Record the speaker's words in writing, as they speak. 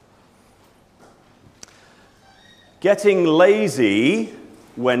Getting lazy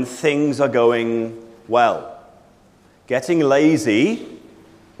when things are going well. Getting lazy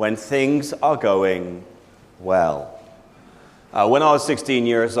when things are going well. When I was 16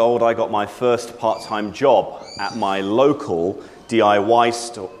 years old, I got my first part-time job at my local DIY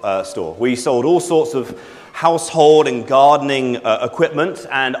store. We sold all sorts of household and gardening equipment,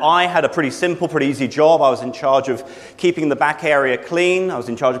 and I had a pretty simple, pretty easy job. I was in charge of keeping the back area clean. I was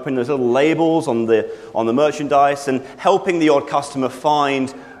in charge of putting those little labels on the merchandise and helping the odd customer find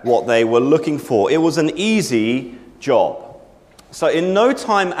what they were looking for. It was an easy job. So in no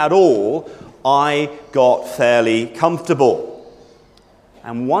time at all, I got fairly comfortable.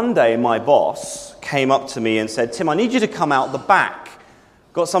 And one day my boss came up to me and said, "Tim, I need you to come out the back.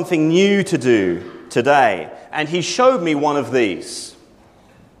 Got something new to do today." And he showed me one of these,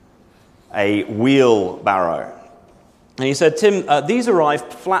 a wheelbarrow. And he said, "Tim, these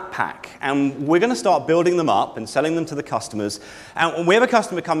arrived flat pack, and we're going to start building them up and selling them to the customers. And we have a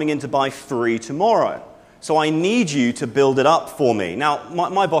customer coming in to buy 3 tomorrow. So I need you to build it up for me." Now,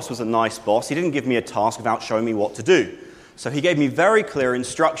 my boss was a nice boss. He didn't give me a task without showing me what to do. So he gave me very clear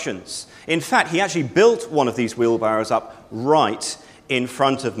instructions. In fact, he actually built one of these wheelbarrows up right in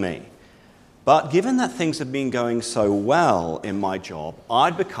front of me. But given that things had been going so well in my job,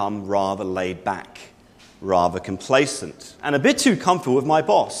 I'd become rather laid back, rather complacent, and a bit too comfortable with my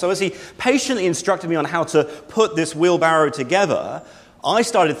boss. So as he patiently instructed me on how to put this wheelbarrow together, I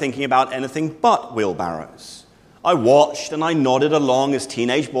started thinking about anything but wheelbarrows. I watched and I nodded along as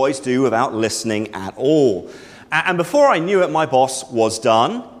teenage boys do without listening at all. And before I knew it, my boss was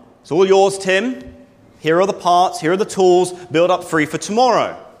done. "It's all yours, Tim. Here are the parts, here are the tools, build up 3 for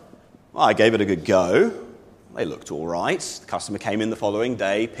tomorrow." Well, I gave it a good go. They looked all right. The customer came in the following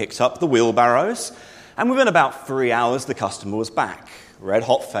day, picked up the wheelbarrows, and within about 3 hours, the customer was back,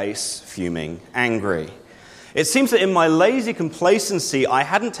 red-hot face, fuming, angry. It seems that in my lazy complacency, I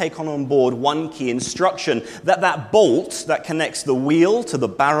hadn't taken on board one key instruction, that bolt that connects the wheel to the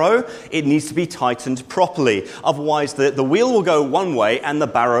barrow, it needs to be tightened properly. Otherwise, the wheel will go one way and the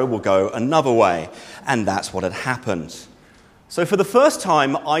barrow will go another way. And that's what had happened. So for the first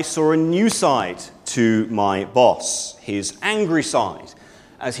time, I saw a new side to my boss, his angry side,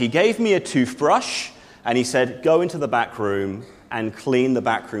 as he gave me a toothbrush and he said, "Go into the back room and clean the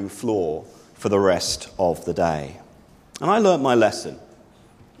back room floor for the rest of the day." And I learnt my lesson.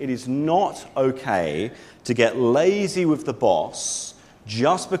 It is not okay to get lazy with the boss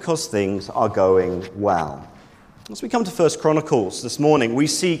just because things are going well. As we come to 1 Chronicles this morning, we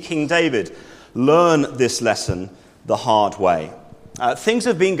see King David learn this lesson the hard way. Things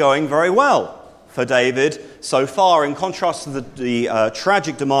have been going very well for David so far. In contrast to the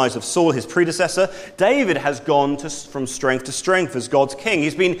tragic demise of Saul, his predecessor, David has gone from strength to strength as God's king.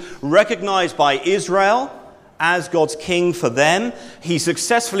 He's been recognized by Israel as God's king for them. He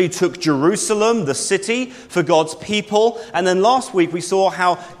successfully took Jerusalem, the city, for God's people. And then last week we saw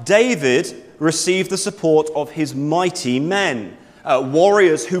how David received the support of his mighty men,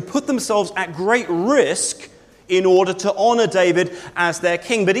 warriors who put themselves at great risk in order to honor David as their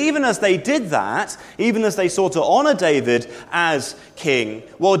king. But even as they did that, even as they sought to honor David as king,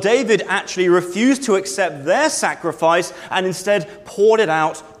 well, David actually refused to accept their sacrifice and instead poured it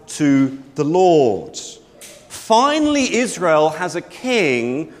out to the Lord. Finally, Israel has a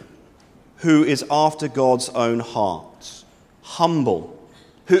king who is after God's own heart, humble,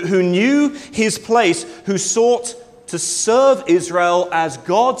 who knew his place, who sought to serve Israel as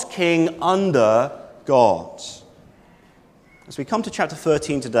God's king under God. As we come to chapter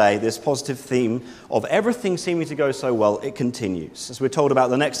 13 today, this positive theme of everything seeming to go so well, it continues. As we're told about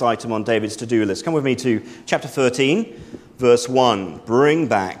the next item on David's to-do list. Come with me to chapter 13, verse 1. Bring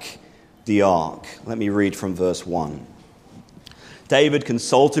back the ark. Let me read from verse 1. David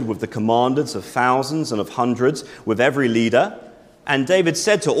consulted with the commanders of thousands and of hundreds, with every leader. And David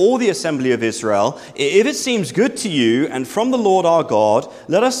said to all the assembly of Israel, "If it seems good to you and from the Lord our God,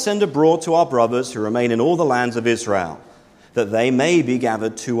 let us send abroad to our brothers who remain in all the lands of Israel, that they may be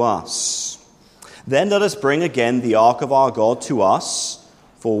gathered to us. Then let us bring again the ark of our God to us,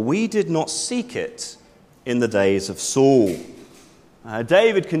 for we did not seek it in the days of Saul."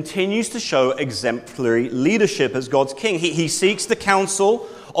 David continues to show exemplary leadership as God's king. He seeks the counsel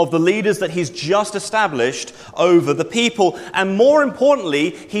of the leaders that he's just established over the people. And more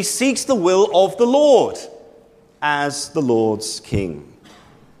importantly, he seeks the will of the Lord as the Lord's king.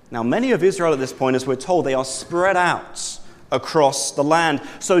 Now, many of Israel at this point, as we're told, they are spread out across the land.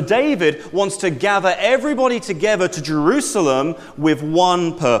 So David wants to gather everybody together to Jerusalem with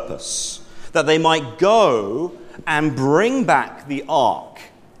one purpose, that they might go and bring back the ark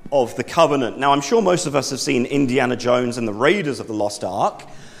of the Covenant. Now, I'm sure most of us have seen Indiana Jones and the Raiders of the Lost Ark.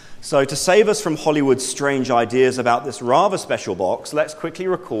 So to save us from Hollywood's strange ideas about this rather special box, let's quickly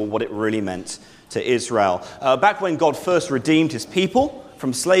recall what it really meant to Israel. Back when God first redeemed his people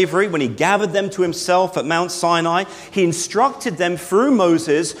from slavery, when he gathered them to himself at Mount Sinai, he instructed them through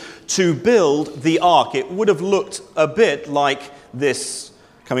Moses to build the ark. It would have looked a bit like this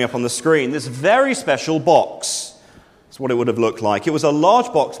coming up on the screen, this very special box. That's what it would have looked like. It was a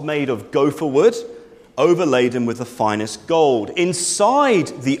large box made of gopher wood, overladen with the finest gold. Inside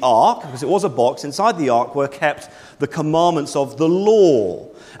the ark, because it was a box, inside the ark were kept the commandments of the law.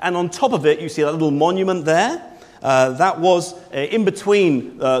 And on top of it, you see that little monument there. That was in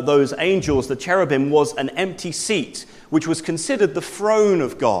between those angels, the cherubim, was an empty seat, which was considered the throne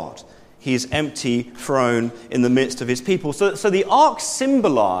of God. His empty throne in the midst of his people. So the ark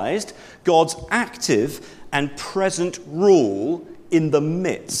symbolized God's active and present rule in the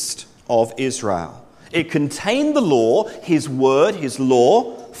midst of Israel. It contained the law, his word, his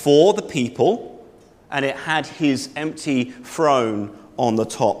law for the people, and it had his empty throne on the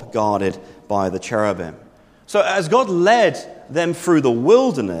top, guarded by the cherubim. So as God led them through the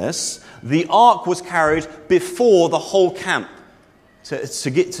wilderness, the ark was carried before the whole camp to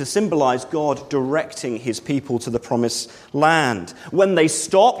symbolize God directing his people to the promised land. When they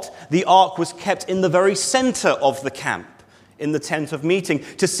stopped, the ark was kept in the very center of the camp, in the tent of meeting,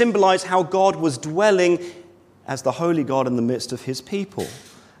 to symbolize how God was dwelling as the holy God in the midst of his people.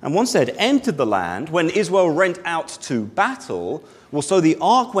 And once they had entered the land, when Israel went out to battle, well, so the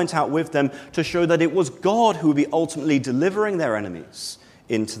ark went out with them to show that it was God who would be ultimately delivering their enemies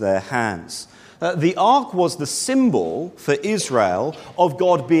into their hands. The ark was the symbol for Israel of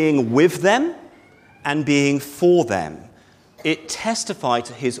God being with them and being for them. It testified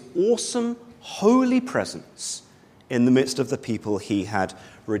to his awesome, holy presence in the midst of the people he had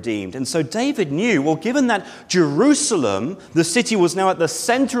redeemed. And so David knew, well, given that Jerusalem, the city, was now at the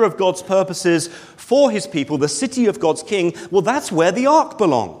center of God's purposes for his people, the city of God's king, well, that's where the ark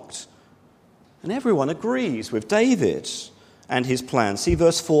belonged. And everyone agrees with David and his plan. See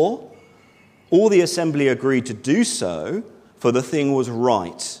verse 4? All the assembly agreed to do so, for the thing was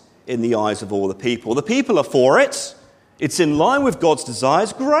right in the eyes of all the people. The people are for it. It's in line with God's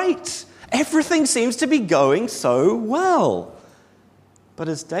desires. Great. Everything seems to be going so well. But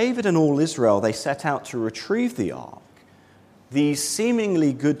as David and all Israel, they set out to retrieve the ark, these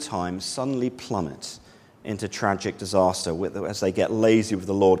seemingly good times suddenly plummet into tragic disaster as they get lazy with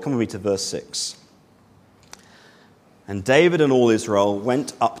the Lord. Come with me to verse 6. And David and all Israel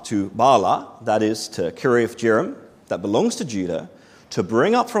went up to Baalah, that is to Kiriath-Jearim, that belongs to Judah, to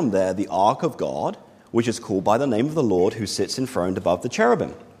bring up from there the ark of God, which is called by the name of the Lord, who sits enthroned above the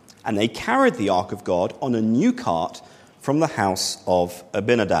cherubim. And they carried the ark of God on a new cart from the house of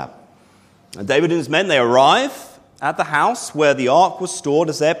Abinadab. And David and his men, they arrive at the house where the ark was stored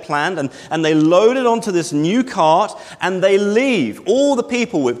as they had planned, and they load it onto this new cart, and they leave, all the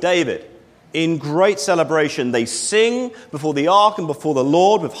people with David, in great celebration. They sing before the ark and before the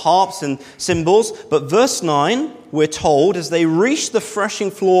Lord with harps and cymbals. But verse 9, we're told, as they reach the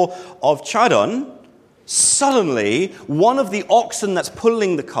threshing floor of Chidon, suddenly one of the oxen that's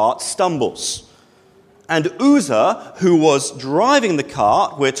pulling the cart stumbles. And Uzzah, who was driving the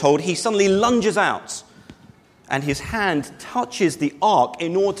cart, we're told, he suddenly lunges out. And his hand touches the ark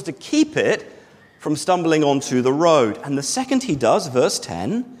in order to keep it from stumbling onto the road. And the second he does, verse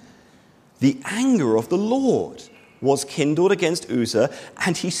 10, the anger of the Lord was kindled against Uzzah,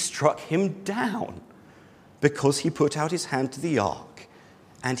 and he struck him down because he put out his hand to the ark,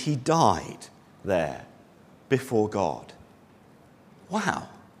 and he died there before God. Wow.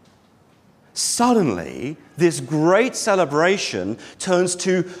 Suddenly, this great celebration turns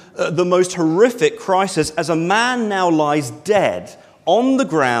to the most horrific crisis as a man now lies dead on the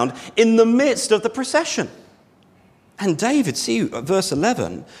ground in the midst of the procession. And David, see verse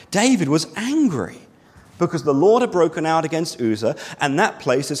 11, David was angry because the Lord had broken out against Uzzah, and that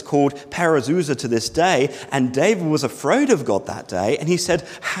place is called Perez Uzzah to this day. And David was afraid of God that day, and he said,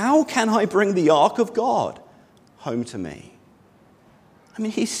 how can I bring the ark of God home to me? I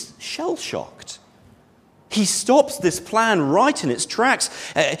mean, he's shell-shocked. He stops this plan right in its tracks.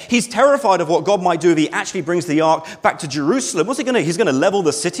 He's terrified of what God might do if he actually brings the ark back to Jerusalem. What's he going to do? He's going to level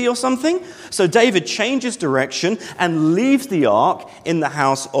the city or something? So David changes direction and leaves the ark in the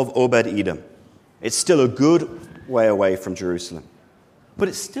house of Obed-Edom. It's still a good way away from Jerusalem. But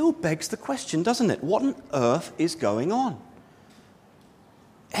it still begs the question, doesn't it? What on earth is going on?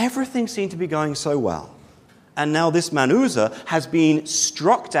 Everything seemed to be going so well. And now this man Uzzah has been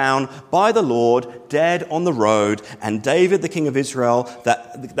struck down by the Lord, dead on the road. And David, the king of Israel,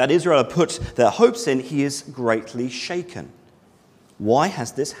 that Israel had put their hopes in, he is greatly shaken. Why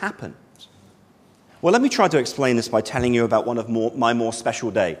has this happened? Well, let me try to explain this by telling you about one of my more special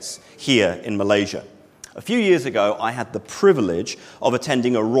days here in Malaysia. A few years ago, I had the privilege of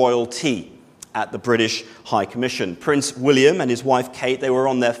attending a royal tea at the British High Commission. Prince William and his wife Kate, they were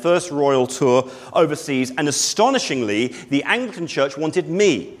on their first royal tour overseas, and astonishingly, the Anglican Church wanted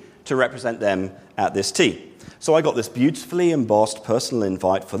me to represent them at this tea. So I got this beautifully embossed personal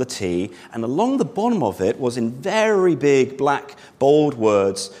invite for the tea, and along the bottom of it was in very big, black, bold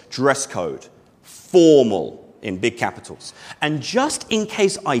words, dress code, formal, in big capitals. And just in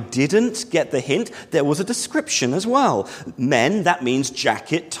case I didn't get the hint, there was a description as well. Men, that means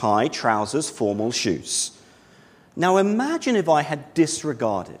jacket, tie, trousers, formal shoes. Now imagine if I had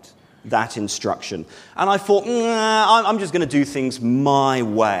disregarded that instruction and I thought, I'm just going to do things my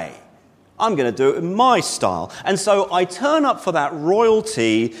way. I'm going to do it in my style. And so I turn up for that royal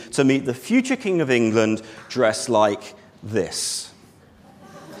tea to meet the future King of England dressed like this.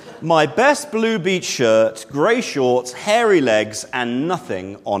 My best blue beach shirt, grey shorts, hairy legs, and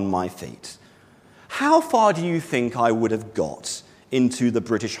nothing on my feet. How far do you think I would have got into the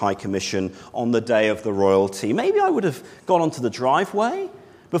British High Commission on the day of the royal tea? Maybe I would have gone onto the driveway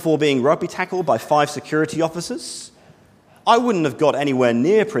before being rugby tackled by 5 security officers. I wouldn't have got anywhere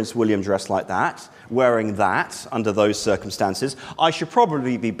near Prince William dressed like that, wearing that under those circumstances. I should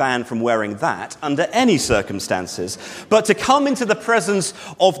probably be banned from wearing that under any circumstances. But to come into the presence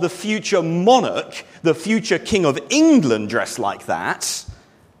of the future monarch, the future King of England dressed like that,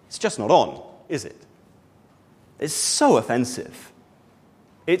 it's just not on, is it? It's so offensive.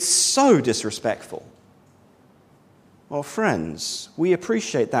 It's so disrespectful. Well, friends, we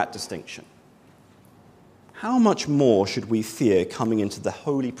appreciate that distinction. How much more should we fear coming into the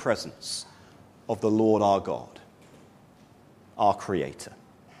holy presence of the Lord our God, our Creator,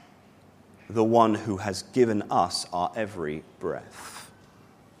 the one who has given us our every breath,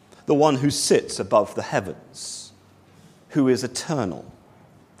 the one who sits above the heavens, who is eternal,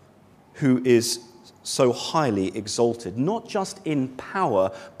 who is so highly exalted, not just in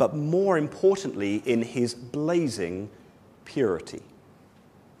power, but more importantly in his blazing purity.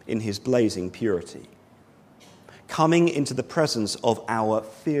 In his blazing purity. Coming into the presence of our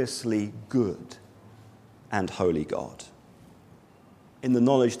fiercely good and holy God, in the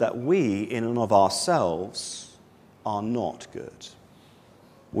knowledge that we, in and of ourselves, are not good.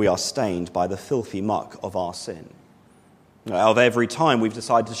 We are stained by the filthy muck of our sin. Out of every time we've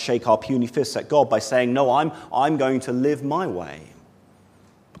decided to shake our puny fists at God by saying, no, I'm going to live my way.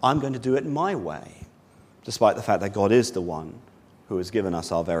 I'm going to do it my way, despite the fact that God is the one who has given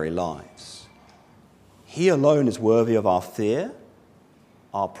us our very lives. He alone is worthy of our fear,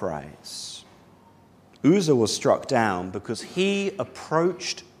 our praise. Uzzah was struck down because he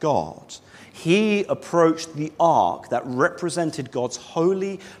approached God. He approached the ark that represented God's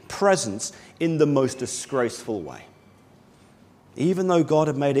holy presence in the most disgraceful way. Even though God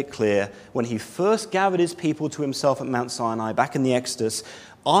had made it clear when he first gathered his people to himself at Mount Sinai back in the Exodus,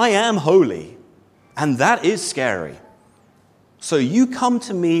 I am holy, and that is scary. So you come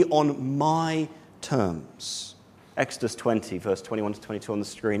to me on my terms. Exodus 20, verse 21 to 22 on the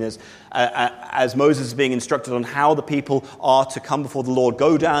screen is, as Moses is being instructed on how the people are to come before the Lord,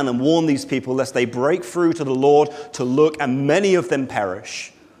 go down and warn these people lest they break through to the Lord to look, and many of them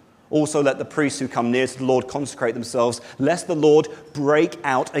perish. Also let the priests who come near to the Lord consecrate themselves, lest the Lord break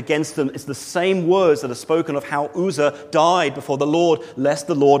out against them. It's the same words that are spoken of how Uzzah died before the Lord, lest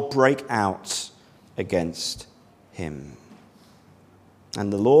the Lord break out against him.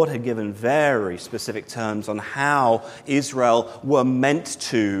 And the Lord had given very specific terms on how Israel were meant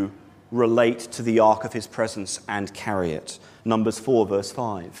to relate to the ark of his presence and carry it. Numbers 4, verse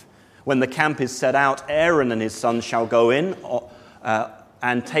 5. When the camp is set out, Aaron and his sons shall go in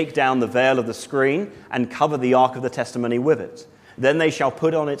and take down the veil of the screen and cover the ark of the testimony with it. Then they shall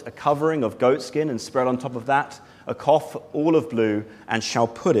put on it a covering of goatskin and spread on top of that a cloth all of blue, and shall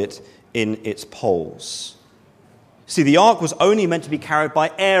put it in its poles. See, the ark was only meant to be carried by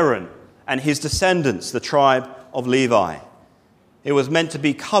Aaron and his descendants, the tribe of Levi. It was meant to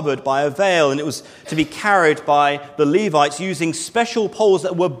be covered by a veil, and it was to be carried by the Levites using special poles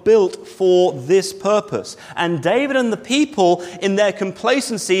that were built for this purpose. And David and the people, in their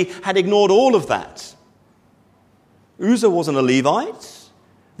complacency, had ignored all of that. Uzzah wasn't a Levite.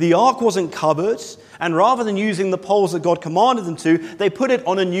 The ark wasn't covered. And rather than using the poles that God commanded them to, they put it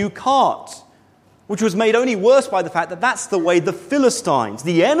on a new cart, which was made only worse by the fact that that's the way the Philistines,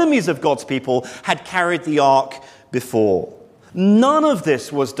 the enemies of God's people, had carried the ark before. None of this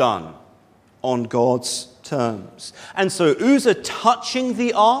was done on God's terms. And so Uzzah touching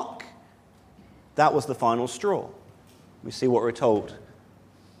the ark, that was the final straw. We see what we're told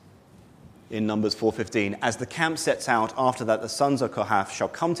in Numbers 4:15. As the camp sets out, after that the sons of Kohath shall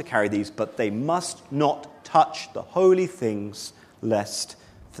come to carry these, but they must not touch the holy things, lest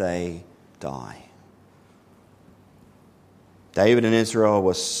they die. David and Israel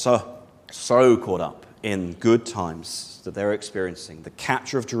were so caught up in good times that they're experiencing, the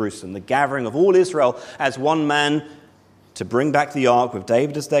capture of Jerusalem, the gathering of all Israel as one man to bring back the ark with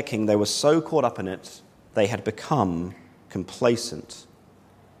David as their king. They were so caught up in it, they had become complacent.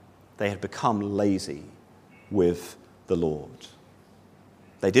 They had become lazy with the Lord.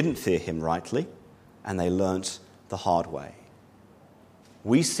 They didn't fear him rightly, and they learnt the hard way.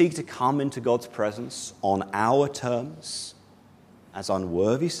 We seek to come into God's presence on our terms as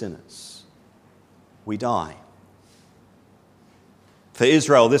unworthy sinners. We die. For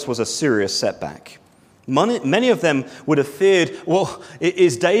Israel, this was a serious setback. Many of them would have feared, well,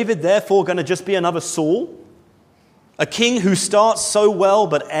 is David therefore going to just be another Saul? A king who starts so well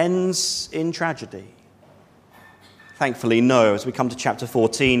but ends in tragedy? Thankfully, no. As we come to chapter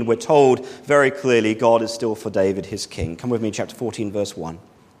 14, we're told very clearly God is still for David, his king. Come with me, chapter 14, verse 1.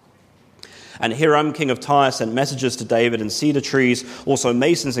 And Hiram, king of Tyre, sent messengers to David and cedar trees, also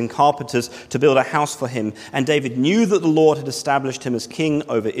masons and carpenters, to build a house for him. And David knew that the Lord had established him as king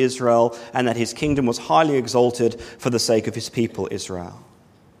over Israel, and that his kingdom was highly exalted for the sake of his people Israel.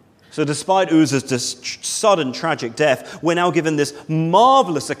 So despite Uzzah's sudden tragic death, we're now given this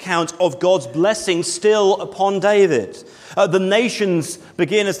marvelous account of God's blessing still upon David. The nations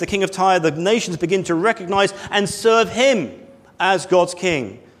begin, as the king of Tyre, the nations begin to recognize and serve him as God's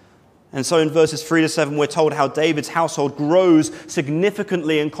king. And so in verses 3 to 7, we're told how David's household grows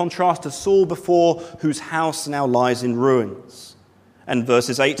significantly in contrast to Saul before, whose house now lies in ruins. And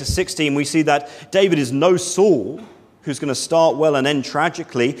verses 8 to 16, we see that David is no Saul, who's going to start well and end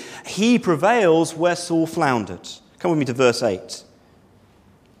tragically. He prevails where Saul floundered. Come with me to verse 8.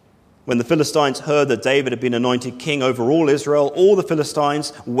 When the Philistines heard that David had been anointed king over all Israel, all the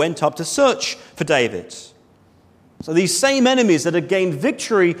Philistines went up to search for David. So these same enemies that had gained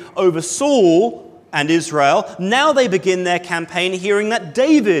victory over Saul and Israel, now they begin their campaign hearing that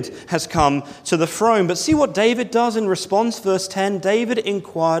David has come to the throne. But see what David does in response, verse 10. David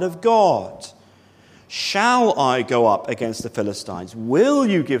inquired of God, "Shall I go up against the Philistines? Will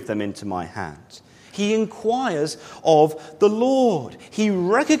you give them into my hand?" He inquires of the Lord. He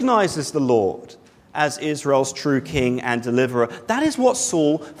recognizes the Lord as Israel's true king and deliverer. That is what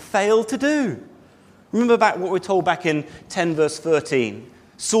Saul failed to do. Remember back what we're told back in 10 verse 13.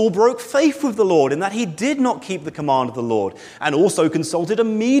 Saul broke faith with the Lord in that he did not keep the command of the Lord, and also consulted a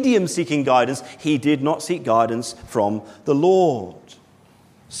medium seeking guidance. He did not seek guidance from the Lord.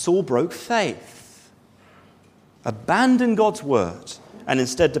 Saul broke faith, abandoned God's word, and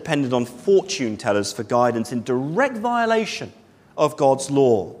instead depended on fortune tellers for guidance in direct violation of God's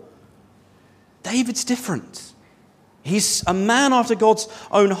law. David's different. He's a man after God's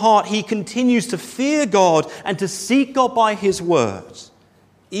own heart. He continues to fear God and to seek God by his word,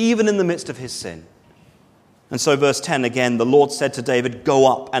 even in the midst of his sin. And so verse 10 again, the Lord said to David,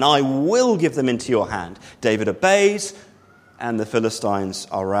 "Go up, and I will give them into your hand." David obeys, and the Philistines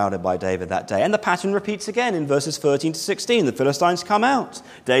are routed by David that day. And the pattern repeats again in verses 13 to 16. The Philistines come out.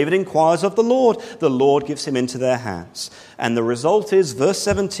 David inquires of the Lord. The Lord gives him into their hands. And the result is, verse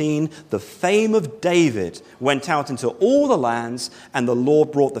 17, the fame of David went out into all the lands, and the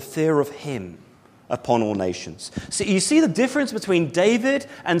Lord brought the fear of him upon all nations. So you see the difference between David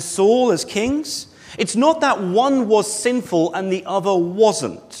and Saul as kings? It's not that one was sinful and the other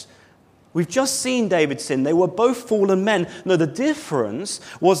wasn't. We've just seen David sin. They were both fallen men. No, the difference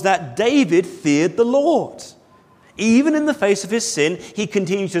was that David feared the Lord. Even in the face of his sin, he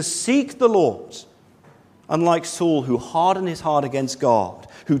continued to seek the Lord. Unlike Saul, who hardened his heart against God,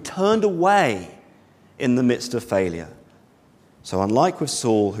 who turned away in the midst of failure. So unlike with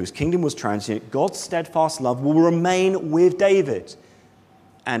Saul, whose kingdom was transient, God's steadfast love will remain with David.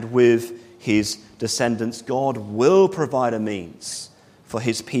 And with his descendants, God will provide a means for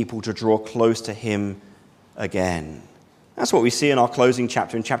his people to draw close to him again. That's what we see in our closing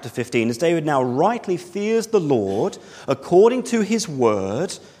chapter, in chapter 15. As David now rightly fears the Lord, according to his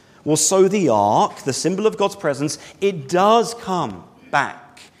word, well, so the ark, the symbol of God's presence, it does come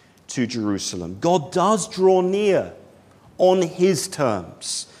back to Jerusalem. God does draw near on his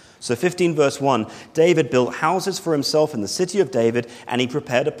terms So 15 verse 1, David built houses for himself in the city of David, and he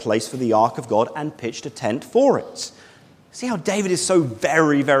prepared a place for the ark of God and pitched a tent for it. See how David is so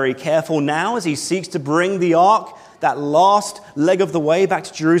very, very careful now as he seeks to bring the ark, that last leg of the way, back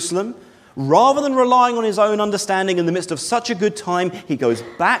to Jerusalem. Rather than relying on his own understanding in the midst of such a good time, he goes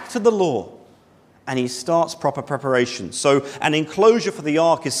back to the law and he starts proper preparation. So an enclosure for the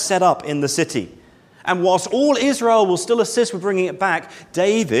ark is set up in the city. And whilst all Israel will still assist with bringing it back,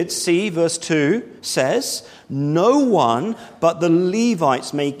 David, see verse 2, says, "No one but the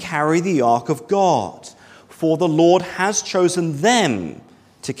Levites may carry the ark of God, for the Lord has chosen them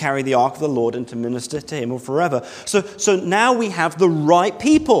to carry the ark of the Lord and to minister to him forever." So now we have the right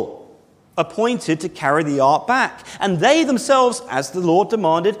people appointed to carry the ark back. And they themselves, as the Lord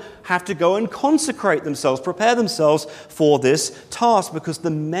demanded, have to go and consecrate themselves, prepare themselves for this task, because the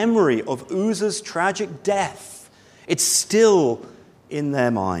memory of Uzzah's tragic death, it's still in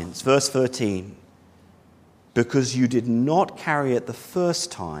their minds. Verse 13, "Because you did not carry it the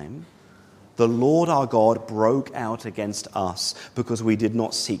first time, the Lord our God broke out against us, because we did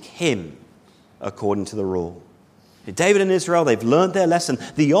not seek him according to the rule." David and Israel, they've learned their lesson.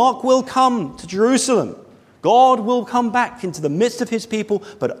 The ark will come to Jerusalem. God will come back into the midst of his people,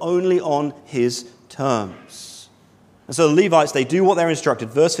 but only on his terms. And so the Levites, they do what they're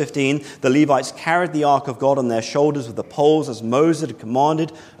instructed. Verse 15, the Levites carried the ark of God on their shoulders with the poles as Moses had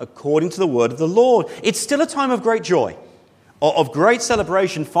commanded, according to the word of the Lord. It's still a time of great joy, of great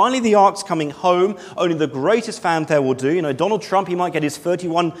celebration. Finally, the ark's coming home. Only the greatest fanfare will do. You know, Donald Trump, he might get his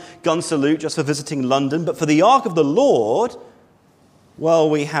 31-gun salute just for visiting London. But for the ark of the Lord, well,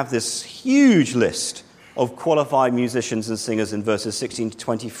 we have this huge list of qualified musicians and singers in verses 16 to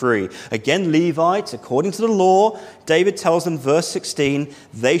 23. Again, Levites, according to the law, David tells them, verse 16,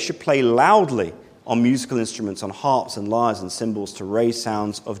 they should play loudly on musical instruments, on harps and lyres and cymbals to raise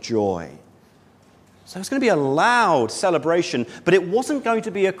sounds of joy. So it's going to be a loud celebration, but it wasn't going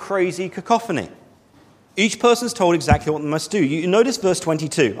to be a crazy cacophony. Each person's told exactly what they must do. You notice verse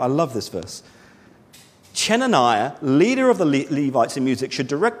 22. I love this verse. Chenaniah, leader of the Levites in music, should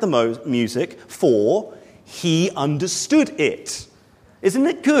direct the music, for he understood it. Isn't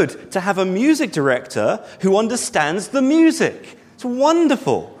it good to have a music director who understands the music? It's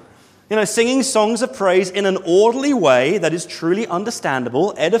wonderful. You know, singing songs of praise in an orderly way that is truly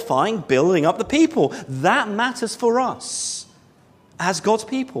understandable, edifying, building up the people. That matters for us as God's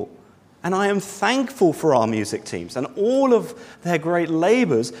people. And I am thankful for our music teams and all of their great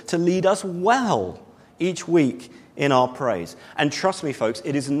labors to lead us well each week in our praise. And trust me, folks,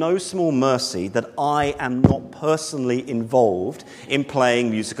 it is no small mercy that I am not personally involved in playing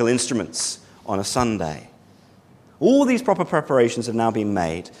musical instruments on a Sunday. All these proper preparations have now been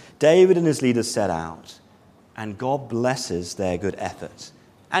made. David and his leaders set out, and God blesses their good effort.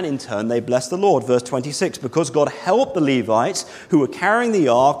 And in turn, they bless the Lord. Verse 26, because God helped the Levites who were carrying the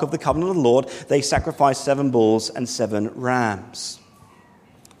ark of the covenant of the Lord, they sacrificed 7 bulls and 7 rams.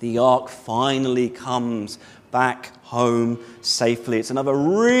 The ark finally comes back home safely. It's another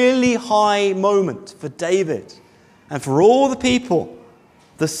really high moment for David and for all the people.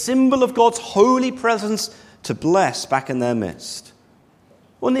 The symbol of God's holy presence to bless back in their midst.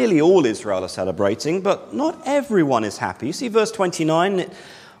 Well, nearly all Israel are celebrating, but not everyone is happy. You see verse 29,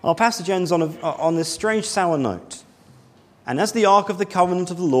 our passage ends on this strange sour note. And as the ark of the covenant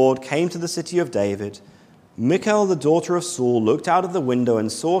of the Lord came to the city of David, Michal, the daughter of Saul, looked out of the window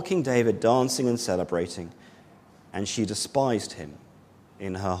and saw King David dancing and celebrating, and she despised him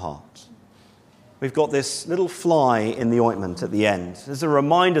in her heart. We've got this little fly in the ointment at the end. There's a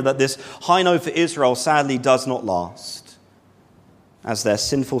reminder that this high note for Israel sadly does not last. As their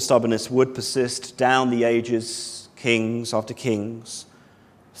sinful stubbornness would persist down the ages, kings after kings,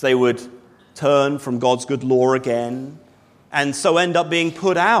 as they would turn from God's good law again, and so end up being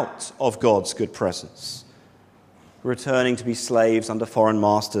put out of God's good presence, returning to be slaves under foreign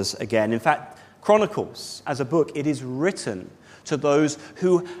masters again. In fact, Chronicles, as a book, it is written to those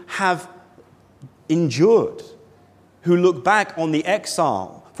who have endured, who look back on the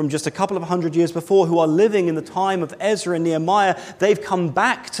exile from just a couple of 100 years before, who are living in the time of Ezra and Nehemiah. They've come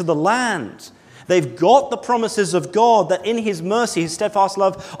back to the land. They've got the promises of God that in his mercy, his steadfast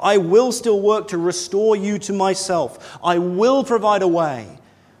love, I will still work to restore you to myself. I will provide a way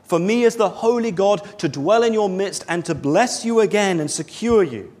for me as the holy God to dwell in your midst and to bless you again and secure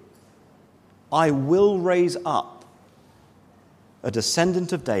you. I will raise up a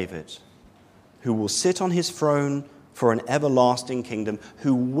descendant of David who will sit on his throne for an everlasting kingdom,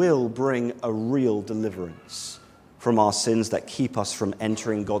 who will bring a real deliverance from our sins that keep us from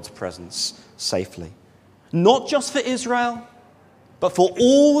entering God's presence safely. Not just for Israel, but for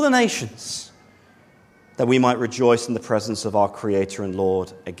all the nations, that we might rejoice in the presence of our Creator and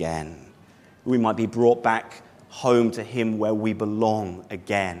Lord again. We might be brought back home to him where we belong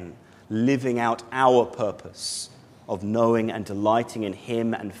again, living out our purpose of knowing and delighting in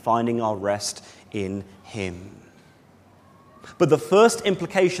him and finding our rest in him. But the first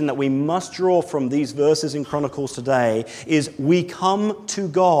implication that we must draw from these verses in Chronicles today is we come to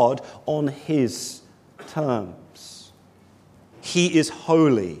God on his terms. He is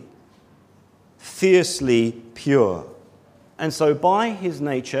holy, fiercely pure. And so by his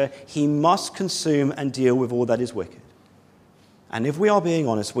nature, he must consume and deal with all that is wicked. And if we are being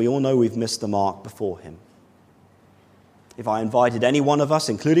honest, we all know we've missed the mark before him. If I invited any one of us,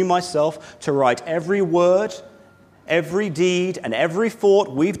 including myself, to write every word, every deed, and every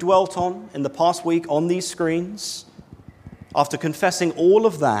thought we've dwelt on in the past week on these screens, after confessing all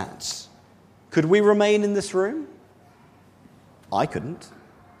of that, could we remain in this room? I couldn't.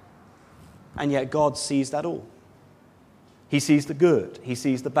 And yet God sees that all. He sees the good, he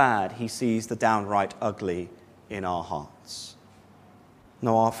sees the bad, he sees the downright ugly in our hearts.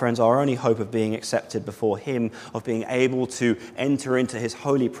 No, our friends, our only hope of being accepted before him, of being able to enter into his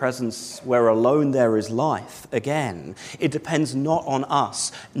holy presence where alone there is life, again, it depends not on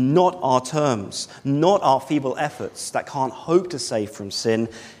us, not our terms, not our feeble efforts that can't hope to save from sin.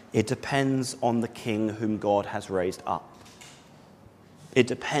 It depends on the King whom God has raised up. It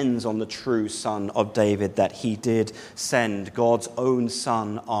depends on the true Son of David that he did send, God's own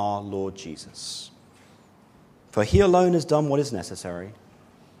Son, our Lord Jesus. For he alone has done what is necessary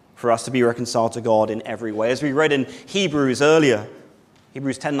for us to be reconciled to God in every way. As we read in Hebrews earlier,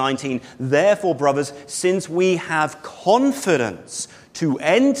 Hebrews 10:19, therefore, brothers, since we have confidence to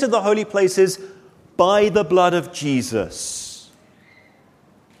enter the holy places by the blood of Jesus.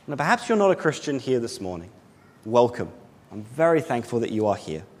 Now, perhaps you're not a Christian here this morning. Welcome. I'm very thankful that you are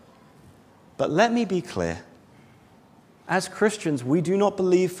here. But let me be clear. As Christians, we do not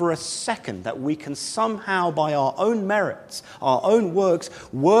believe for a second that we can somehow, by our own merits, our own works,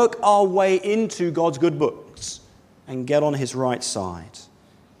 work our way into God's good books and get on his right side.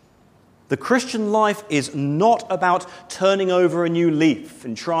 The Christian life is not about turning over a new leaf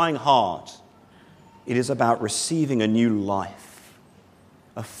and trying hard. It is about receiving a new life,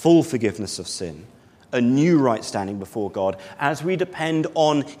 a full forgiveness of sin, a new right standing before God, as we depend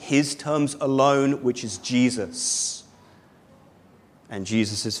on his terms alone, which is Jesus and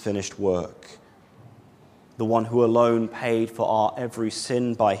Jesus' finished work. The one who alone paid for our every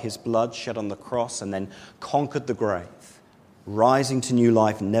sin by his blood shed on the cross and then conquered the grave, rising to new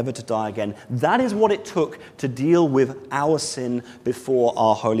life, never to die again. That is what it took to deal with our sin before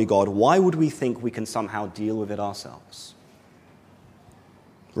our holy God. Why would we think we can somehow deal with it ourselves?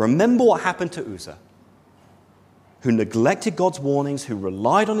 Remember what happened to Uzzah, who neglected God's warnings, who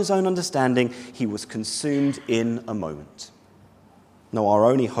relied on his own understanding. He was consumed in a moment. No, our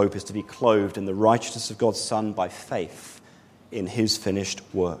only hope is to be clothed in the righteousness of God's Son by faith in his finished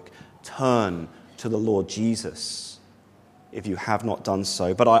work. Turn to the Lord Jesus if you have not done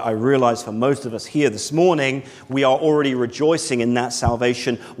so. But I realize for most of us here this morning, we are already rejoicing in that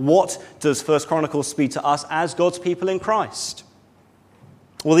salvation. What does 1 Chronicles speak to us as God's people in Christ?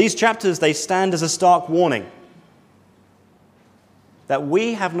 Well, these chapters, they stand as a stark warning that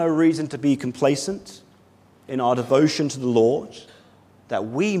we have no reason to be complacent in our devotion to the Lord, that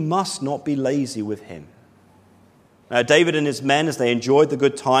we must not be lazy with him. David and his men, as they enjoyed the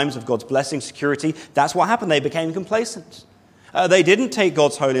good times of God's blessing, security, that's what happened. They became complacent. They didn't take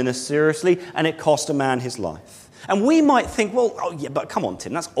God's holiness seriously, and it cost a man his life. And we might think, well, oh yeah, but come on,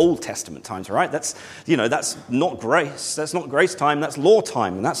 Tim, that's Old Testament times, right? That's not grace. That's not grace time, that's law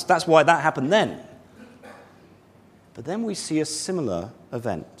time, and that's why that happened then. But then we see a similar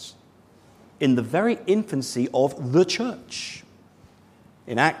event in the very infancy of the church.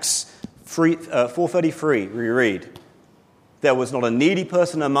 In Acts 4:33, we read, there was not a needy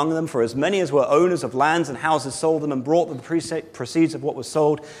person among them, for as many as were owners of lands and houses sold them and brought the proceeds of what was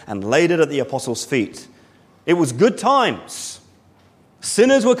sold and laid it at the apostles' feet. It was good times.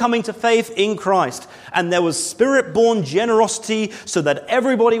 Sinners were coming to faith in Christ, and there was spirit-born generosity so that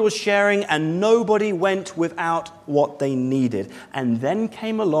everybody was sharing and nobody went without what they needed. And then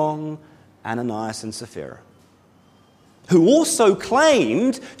came along Ananias and Sapphira, who also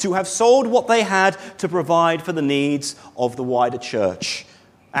claimed to have sold what they had to provide for the needs of the wider church.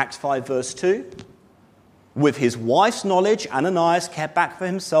 Acts 5 verse 2. With his wife's knowledge, Ananias kept back for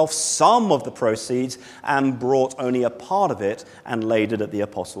himself some of the proceeds and brought only a part of it and laid it at the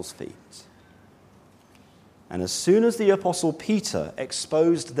apostles' feet. And as soon as the apostle Peter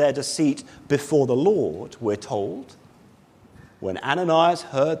exposed their deceit before the Lord, we're told, When Ananias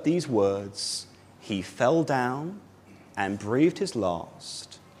heard these words, he fell down and breathed his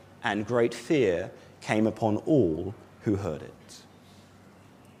last, and great fear came upon all who heard it.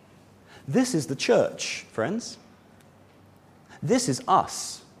 This is the church, friends. This is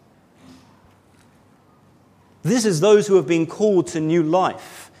us. This is those who have been called to new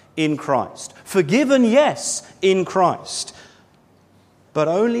life in Christ. Forgiven, yes, in Christ. But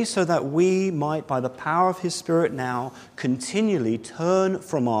only so that we might, by the power of his Spirit now, continually turn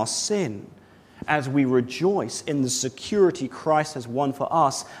from our sin as we rejoice in the security Christ has won for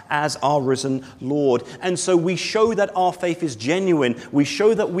us as our risen Lord. And so we show that our faith is genuine. We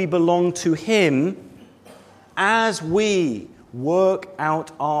show that we belong to him as we work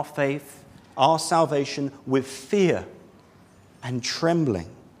out our faith, our salvation, with fear and trembling.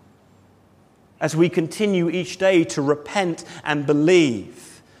 As we continue each day to repent and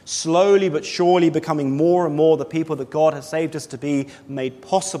believe, slowly but surely becoming more and more the people that God has saved us to be, made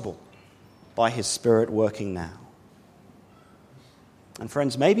possible by his Spirit working now. And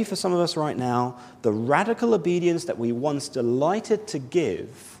friends, maybe for some of us right now, the radical obedience that we once delighted to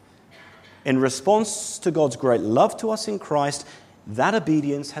give in response to God's great love to us in Christ, that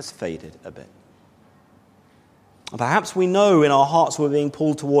obedience has faded a bit. Perhaps we know in our hearts we're being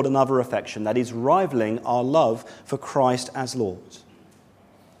pulled toward another affection that is rivaling our love for Christ as Lord.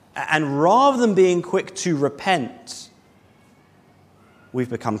 And rather than being quick to repent, we've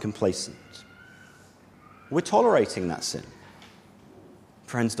become complacent. We're tolerating that sin.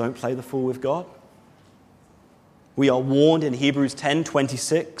 Friends, don't play the fool with God. We are warned in Hebrews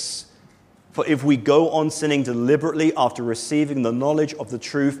 10:26, for if we go on sinning deliberately after receiving the knowledge of the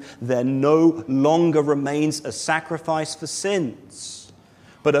truth, there no longer remains a sacrifice for sins,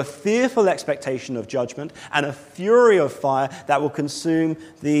 but a fearful expectation of judgment and a fury of fire that will consume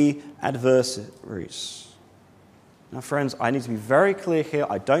the adversaries. Now, friends, I need to be very clear here.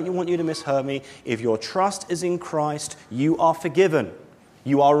 I don't want you to mishear me. If your trust is in Christ, you are forgiven.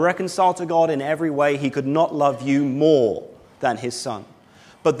 You are reconciled to God in every way. He could not love you more than his Son.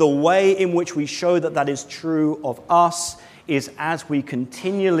 But the way in which we show that that is true of us is as we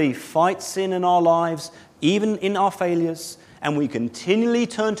continually fight sin in our lives, even in our failures, and we continually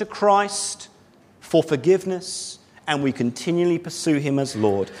turn to Christ for forgiveness, and we continually pursue him as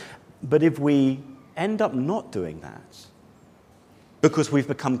Lord. But if we end up not doing that because we've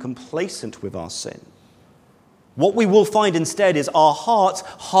become complacent with our sin, what we will find instead is our hearts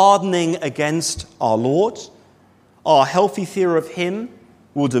hardening against our Lord, our healthy fear of him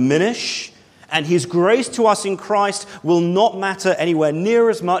will diminish, and his grace to us in Christ will not matter anywhere near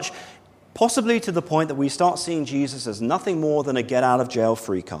as much, possibly to the point that we start seeing Jesus as nothing more than a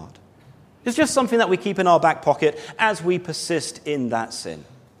get-out-of-jail-free card. It's just something that we keep in our back pocket as we persist in that sin.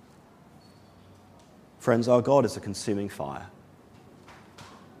 Friends, our God is a consuming fire.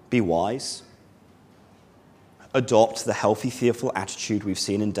 Be wise. Adopt the healthy, fearful attitude we've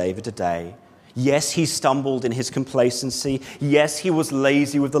seen in David today. Yes, he stumbled in his complacency. Yes, he was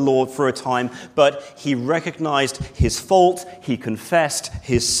lazy with the Lord for a time, but he recognized his fault, he confessed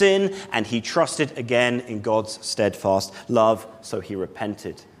his sin, and he trusted again in God's steadfast love, so he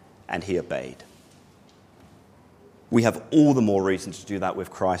repented and he obeyed. We have all the more reason to do that with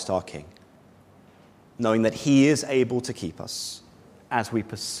Christ our King, knowing that he is able to keep us as we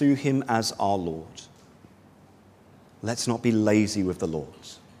pursue him as our Lord. Let's not be lazy with the Lord.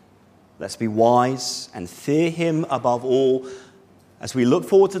 Let's be wise and fear him above all as we look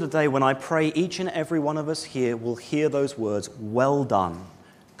forward to the day when I pray each and every one of us here will hear those words, "Well done,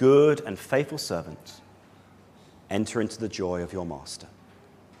 good and faithful servant. Enter into the joy of your master."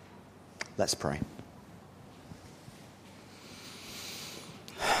 Let's pray.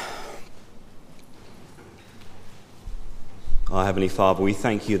 Our Heavenly Father, we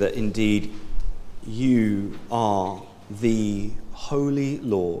thank you that indeed you are the Holy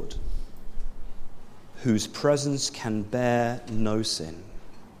Lord, whose presence can bear no sin.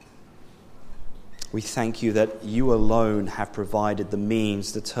 We thank you that you alone have provided the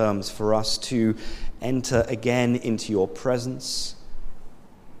means, the terms for us to enter again into your presence,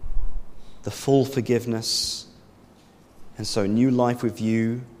 the full forgiveness, and so new life with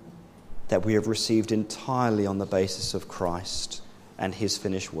you that we have received entirely on the basis of Christ and his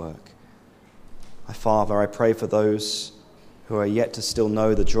finished work. My Father, I pray for those who are yet to still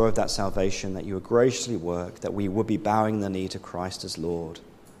know the joy of that salvation, that you would graciously work, that we would be bowing the knee to Christ as Lord,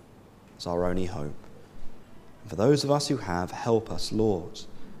 as our only hope. And for those of us who have, help us, Lord,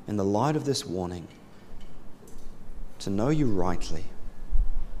 in the light of this warning, to know you rightly,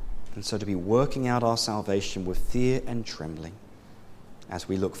 and so to be working out our salvation with fear and trembling as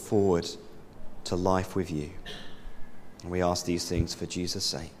we look forward to life with you. And we ask these things for Jesus'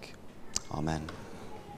 sake. Amen.